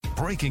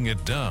Breaking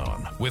It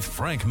Down with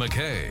Frank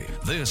McKay.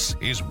 This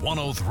is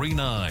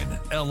 1039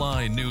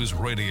 LI News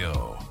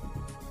Radio.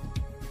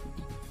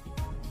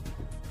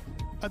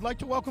 I'd like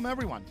to welcome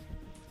everyone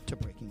to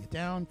Breaking It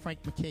Down.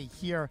 Frank McKay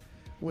here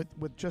with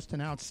just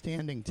an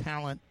outstanding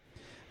talent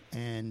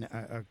and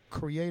a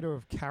creator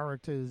of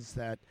characters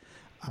that,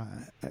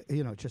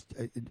 just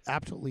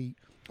absolutely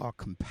are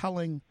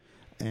compelling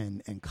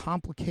and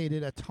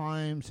complicated at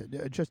times.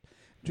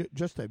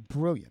 Just a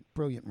brilliant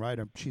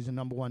writer. She's a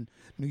 #1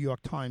 New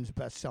York Times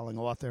best-selling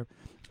author.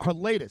 Her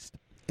latest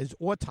is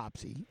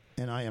Autopsy,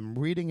 and I am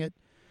reading it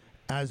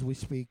as we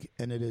speak,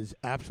 and it is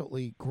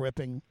absolutely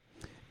gripping,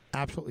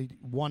 absolutely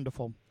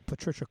wonderful.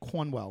 Patricia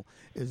Cornwell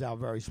is our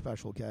very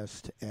special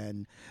guest,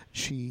 and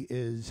she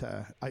is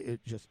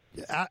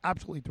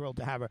absolutely thrilled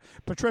to have her.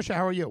 Patricia,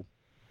 how are you?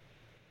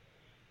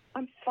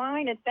 I'm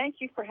fine, and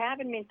thank you for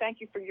having me, and thank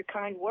you for your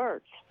kind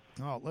words.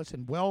 Oh,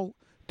 listen,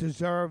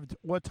 well-deserved.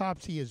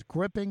 Autopsy is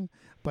gripping,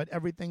 but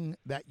everything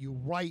that you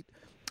write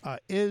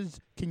is.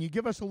 Can you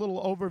give us a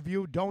little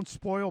overview? Don't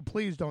spoil.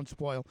 Please don't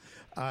spoil.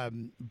 I'll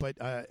do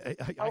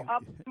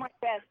my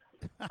best.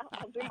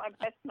 I'll do my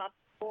best not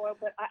to spoil,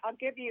 but I'll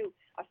give you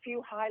a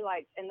few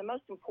highlights. And the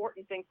most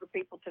important thing for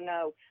people to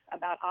know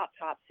about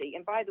autopsy,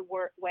 and by the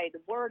way,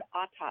 the word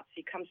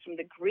autopsy comes from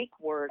the Greek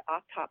word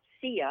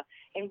autopsia,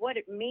 and what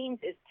it means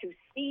is to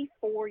see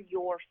for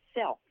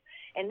yourself.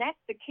 And that's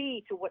the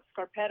key to what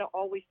Scarpetta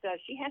always does.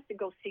 She has to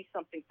go see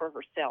something for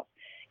herself.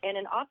 And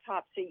an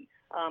autopsy,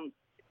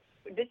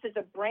 this is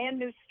a brand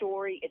new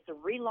story. It's a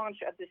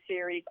relaunch of the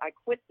series. I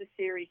quit the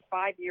series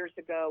 5 years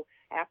ago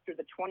after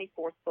the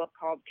 24th book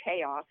called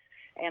Chaos,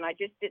 and I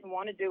just didn't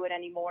want to do it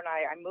anymore, and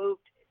I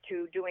moved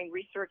to doing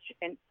research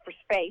for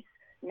space,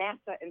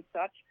 NASA and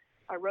such.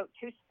 I wrote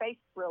 2 space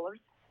thrillers,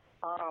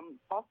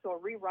 also a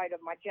rewrite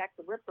of my Jack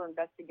the Ripper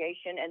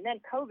investigation, and then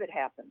COVID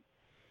happened.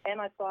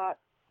 And I thought,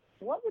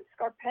 what would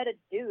Scarpetta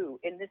do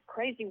in this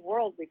crazy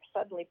world we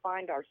suddenly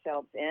find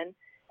ourselves in?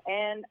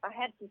 And I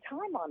had some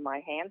time on my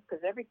hands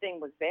because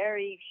everything was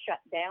very shut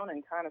down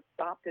and kind of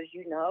stopped, as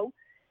you know.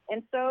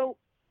 And so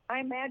I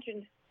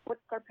imagined what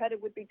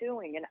Scarpetta would be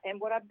doing. And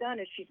what I've done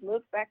is she's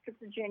moved back to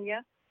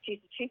Virginia. She's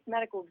the chief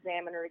medical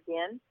examiner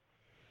again.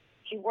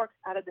 She works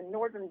out of the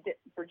Northern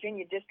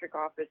Virginia district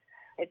office.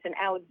 It's in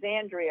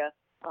Alexandria.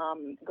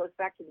 Goes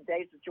back to the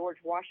days of George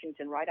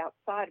Washington, right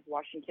outside of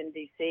Washington,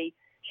 D.C.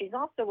 She's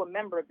also a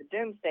member of the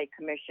Doomsday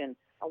Commission,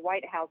 a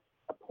White House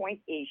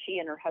appointee, she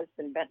and her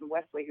husband, Benton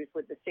Wesley, who's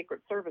with the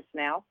Secret Service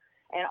now.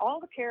 And all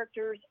the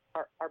characters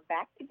are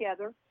back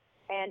together.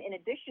 And in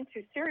addition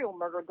to serial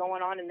murder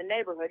going on in the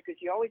neighborhood,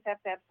 because you always have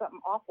to have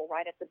something awful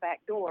right at the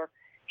back door,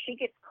 she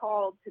gets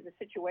called to the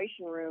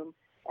Situation Room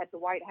at the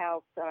White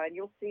House. And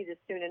you'll see this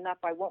soon enough.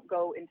 I won't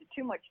go into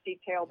too much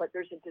detail, but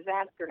there's a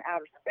disaster in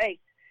outer space.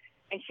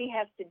 And she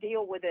has to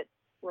deal with it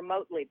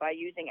remotely by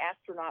using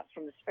astronauts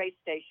from the space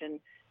station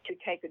to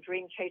take a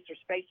Dream Chaser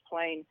space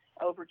plane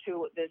over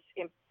to this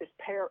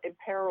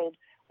imperiled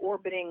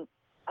orbiting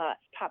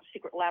top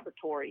secret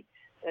laboratory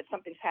that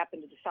something's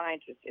happened to the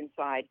scientists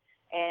inside.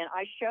 And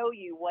I show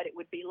you what it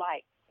would be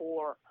like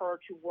for her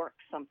to work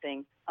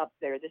something up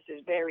there. This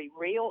is very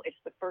real. It's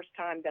the first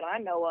time that I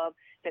know of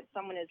that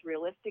someone has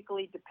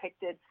realistically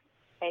depicted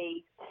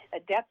a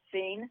death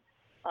scene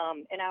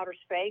in outer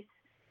space.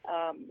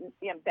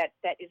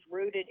 That is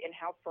rooted in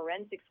how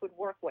forensics would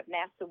work, what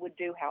NASA would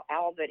do, how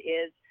ALVA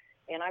is.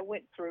 And I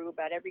went through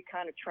about every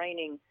kind of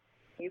training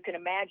you can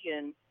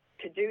imagine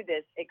to do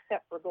this,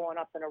 except for going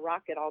up in a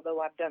rocket, although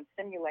I've done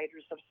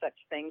simulators of such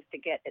things to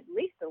get at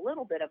least a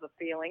little bit of a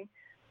feeling,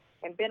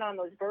 and been on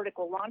those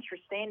vertical launchers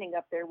standing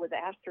up there with the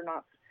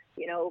astronauts,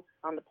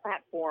 on the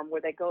platform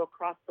where they go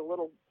across the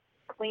little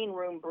clean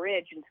room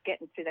bridge and get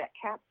into that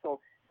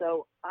capsule.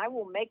 So I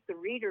will make the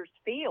readers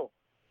feel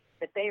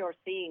that they are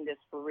seeing this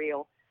for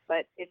real.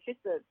 But it's just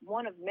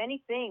one of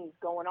many things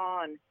going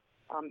on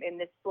in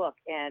this book.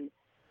 And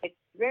it's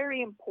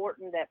very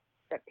important that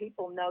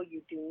people know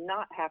you do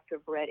not have to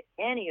have read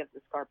any of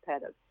the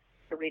Scarpettas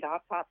to read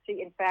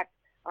Autopsy. In fact,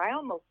 I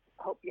almost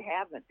hope you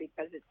haven't,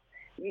 because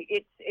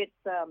it's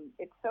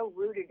so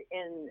rooted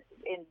in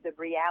the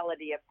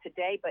reality of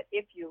today. But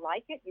if you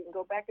like it, you can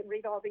go back and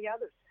read all the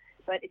others.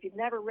 But if you've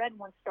never read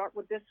one, start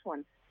with this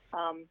one.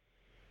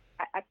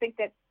 I think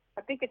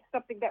it's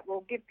something that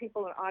will give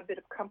people an odd bit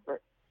of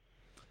comfort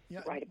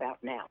right about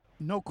now.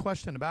 No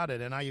question about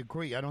it, and I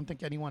agree. I don't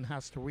think anyone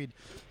has to read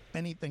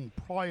anything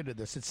prior to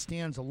this. It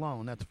stands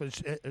alone. That's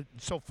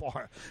so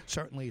far.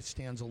 Certainly, it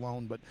stands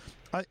alone. But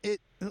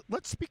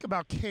let's speak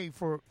about Kay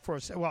for a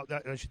second. Well,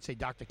 I should say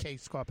Dr. Kay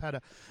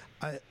Scarpetta.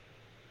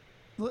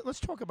 Let's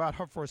talk about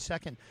her for a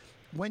second.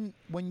 When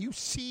you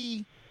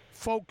see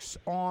folks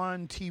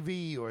on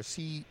TV or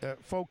see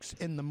folks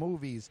in the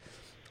movies,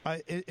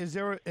 is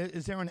there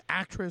an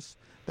actress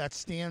that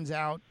stands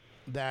out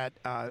that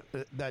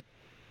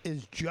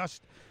is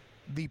just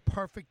the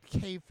perfect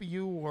Kay for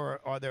you, or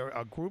are there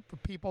a group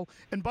of people?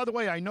 And by the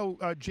way, I know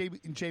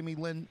Jamie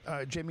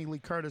Lee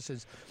Curtis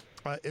is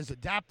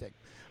adapting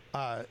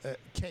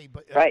Kay,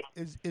 but right.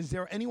 Is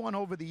there anyone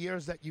over the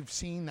years that you've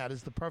seen that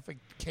is the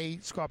perfect Kay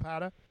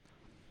Scarpetta?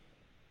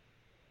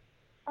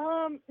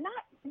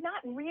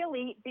 Not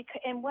really.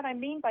 And what I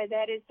mean by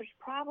that is there's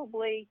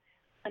probably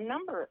a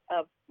number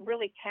of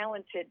really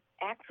talented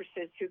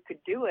actresses who could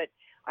do it.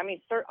 I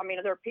mean, there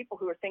are people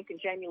who are thinking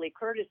Jamie Lee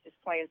Curtis is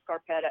playing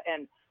Scarpetta,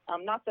 and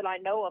not that I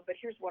know of, but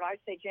here's what I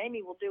say: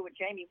 Jamie will do what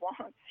Jamie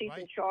wants. She's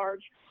right. in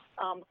charge,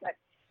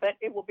 but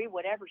it will be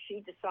whatever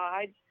she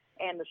decides,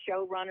 and the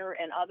showrunner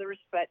and others.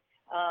 But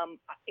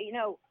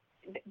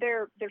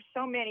there's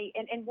so many,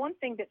 and one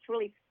thing that's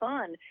really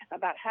fun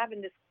about having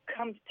this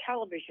come to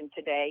television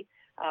today,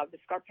 the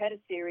Scarpetta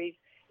series,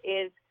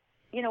 is,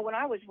 when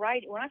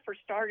I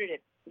first started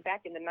it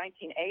back in the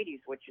 1980s,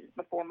 which is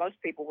before most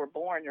people were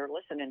born or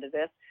listening to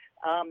this,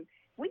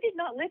 we did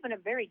not live in a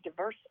very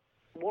diverse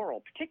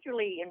world,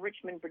 particularly in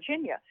Richmond,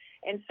 Virginia.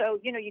 And so,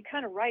 you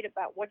kind of write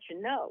about what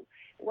you know.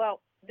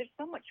 Well, there's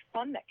so much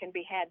fun that can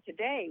be had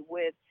today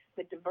with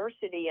the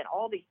diversity and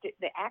all the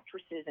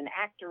actresses and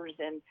actors,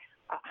 and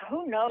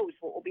who knows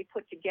what will be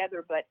put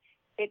together. But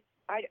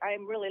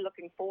I'm really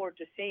looking forward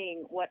to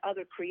seeing what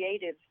other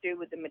creatives do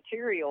with the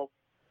material.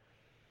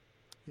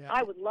 Yeah.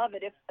 I would love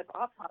it if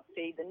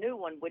Autopsy, the new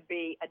one, would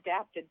be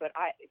adapted, but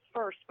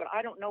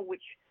I don't know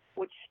which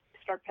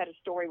Scarpetta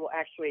story will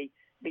actually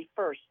be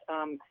first.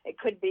 It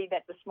could be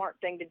that the smart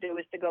thing to do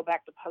is to go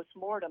back to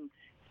postmortem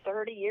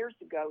 30 years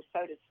ago,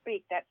 so to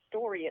speak, that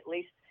story at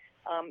least,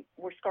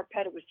 where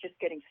Scarpetta was just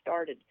getting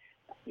started.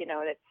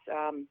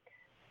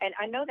 And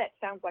I know that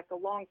sounds like a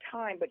long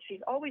time, but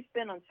she's always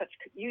been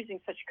using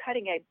such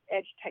cutting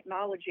edge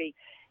technology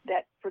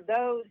that for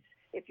those,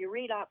 if you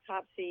read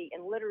Autopsy,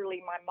 and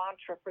literally my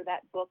mantra for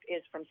that book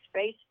is from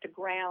space to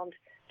ground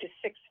to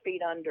 6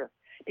 feet under,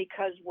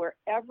 because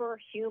wherever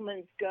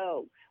humans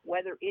go,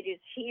 whether it is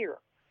here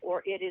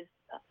or it is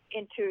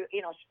into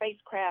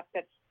spacecraft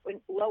that's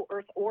in low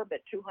Earth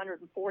orbit,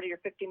 240 or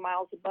 50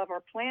 miles above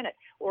our planet,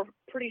 or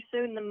pretty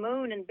soon the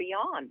moon and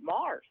beyond,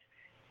 Mars,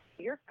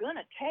 you're going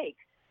to take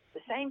the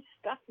same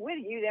stuff with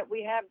you that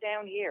we have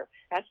down here.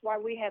 That's why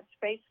we have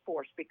Space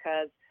Force,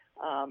 because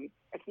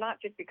it's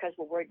not just because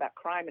we're worried about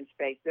crime in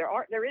space. There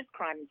is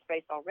crime in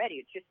space already.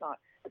 It's just not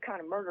the kind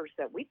of murders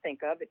that we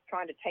think of. It's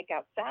trying to take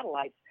out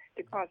satellites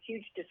to cause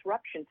huge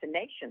disruption to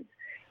nations.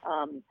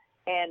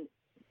 And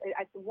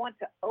I want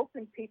to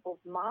open people's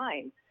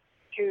minds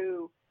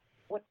to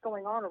what's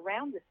going on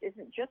around us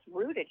isn't just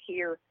rooted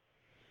here,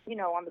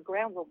 on the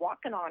ground we're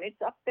walking on.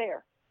 It's up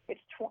there.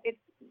 It's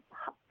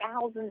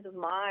thousands of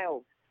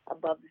miles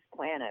above this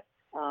planet.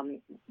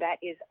 That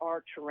is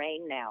our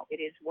terrain now.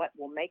 It is what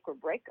will make or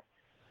break us.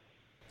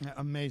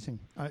 Amazing.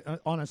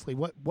 Honestly,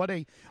 what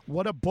a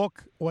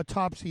book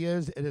Autopsy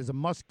is. It is a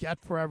must get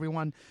for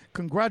everyone.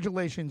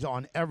 Congratulations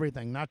on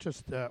everything, not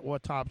just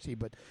Autopsy,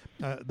 but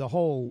the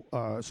whole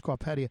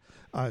Scarpetta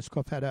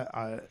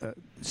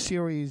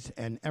series,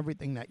 and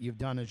everything that you've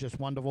done is just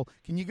wonderful.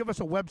 Can you give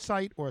us a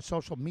website or a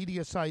social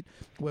media site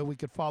where we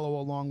could follow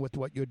along with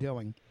what you're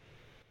doing?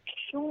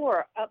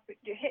 Sure.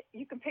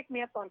 You can pick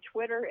me up on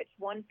Twitter. It's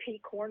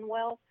 1P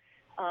Cornwell.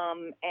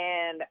 And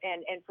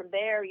from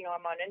there,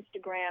 I'm on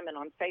Instagram and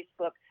on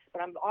Facebook,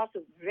 but I'm also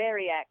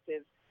very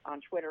active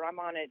on Twitter. I'm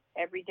on it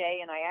every day,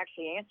 and I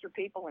actually answer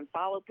people and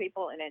follow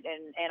people, and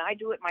I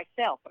do it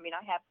myself. I mean,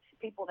 I have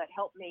people that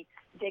help me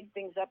dig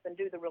things up and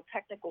do the real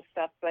technical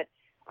stuff, but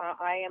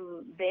I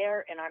am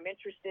there, and I'm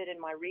interested in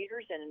my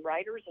readers and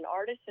writers and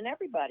artists and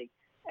everybody.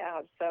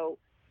 So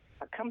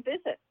come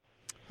visit.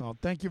 Well,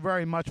 thank you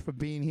very much for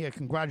being here.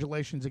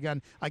 Congratulations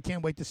again. I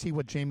can't wait to see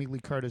what Jamie Lee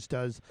Curtis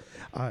does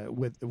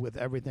with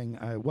everything.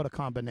 What a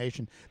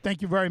combination.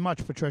 Thank you very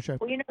much, Patricia.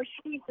 Well,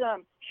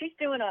 she's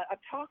doing a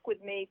talk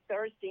with me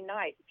Thursday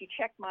night. If you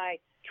check my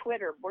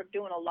Twitter, we're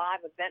doing a live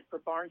event for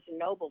Barnes &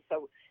 Noble.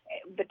 So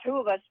the two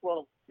of us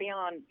will be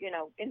on,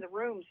 in the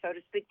room, so to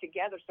speak,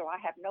 together. So I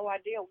have no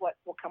idea what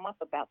will come up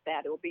about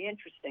that. It will be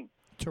interesting.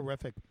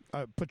 Terrific.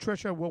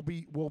 Patricia, we'll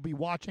be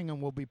watching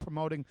and we'll be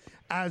promoting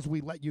as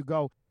we let you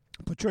go.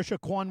 Patricia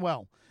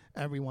Cornwell,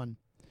 everyone.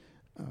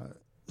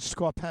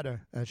 Scarpetta,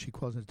 as she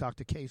calls it,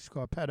 Dr. Kay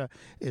Scarpetta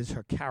is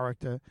her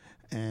character,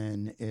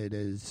 and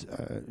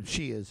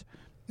she is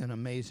an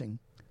amazing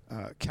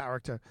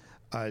character.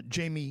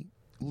 Jamie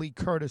Lee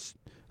Curtis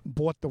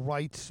bought the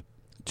rights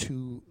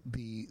to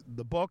the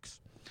books,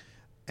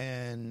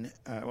 and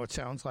what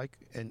sounds like,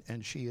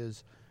 and she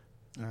is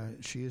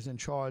in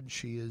charge.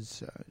 She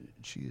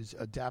is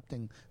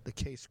adapting the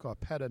Kay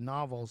Scarpetta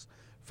novels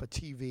for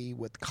TV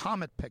with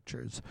Comet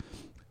Pictures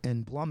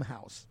in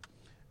Blumhouse.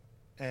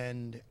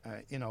 And,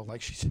 like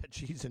she said,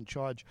 she's in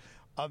charge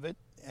of it.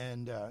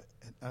 And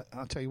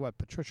I'll tell you what,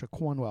 Patricia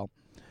Cornwell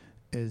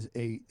is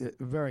a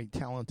very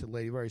talented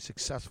lady, very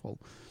successful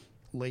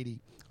lady.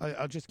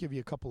 I'll just give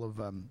you a couple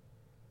of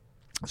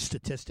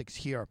statistics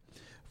here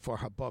for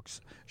her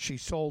books. She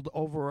sold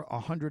over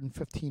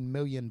 115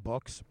 million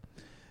books.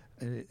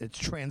 It's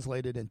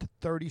translated into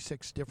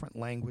 36 different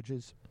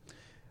languages.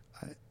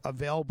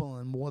 Available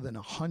in more than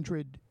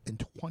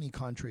 120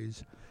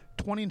 countries.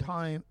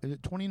 29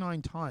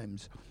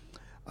 times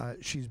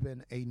she's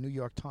been a New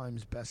York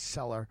Times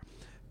bestseller.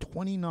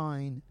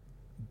 29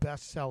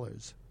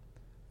 bestsellers.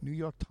 New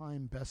York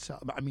Times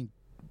bestseller. I mean,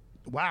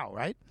 wow,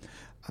 right?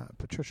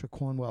 Patricia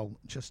Cornwell,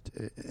 just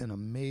an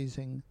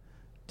amazing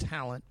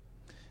talent,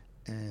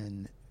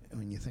 and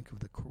when you think of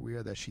the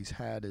career that she's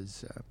had,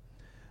 is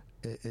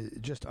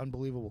just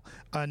unbelievable.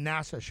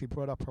 NASA, she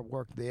brought up her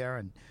work there,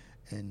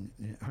 and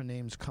her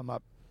names come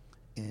up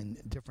in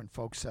different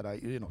folks that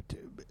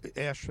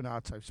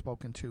astronauts I've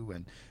spoken to,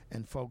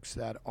 and folks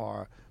that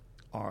are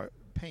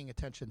paying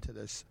attention to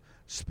this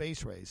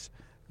space race,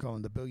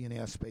 the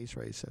billionaire space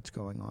race that's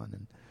going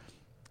on,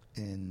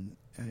 and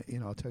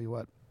I'll tell you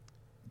what,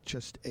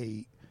 just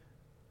a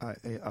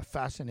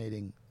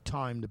fascinating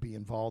time to be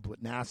involved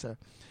with NASA,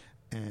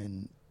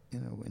 and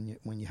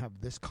when you have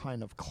this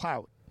kind of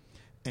clout,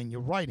 and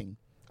you're writing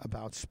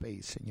about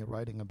space, and you're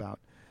writing about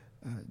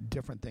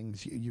different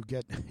things, you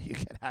get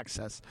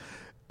access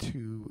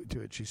to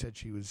it. She said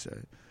she was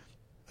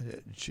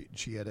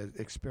she had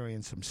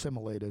experienced some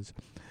simulators,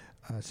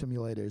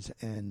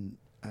 and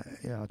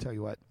I'll tell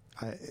you what,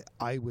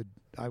 I would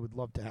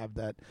love to have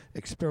that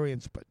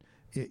experience, but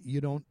you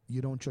don't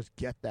just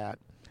get that.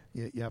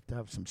 You have to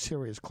have some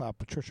serious clout.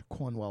 Patricia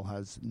Cornwell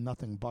has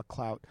nothing but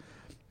clout.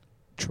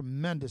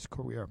 Tremendous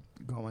career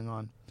going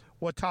on.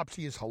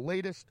 Autopsy is her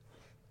latest.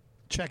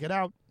 Check it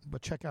out,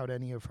 but check out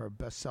any of her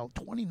bestsellers.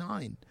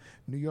 29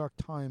 New York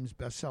Times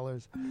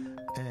bestsellers,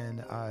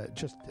 and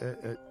just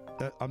an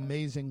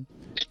amazing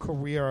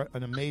career,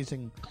 an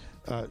amazing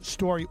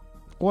story.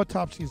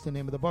 Autopsy is the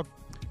name of the book.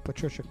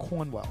 Patricia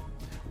Cornwell,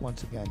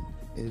 once again,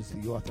 is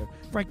the author.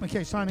 Frank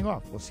McKay signing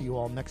off. We'll see you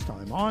all next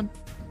time on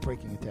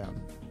Breaking It Down.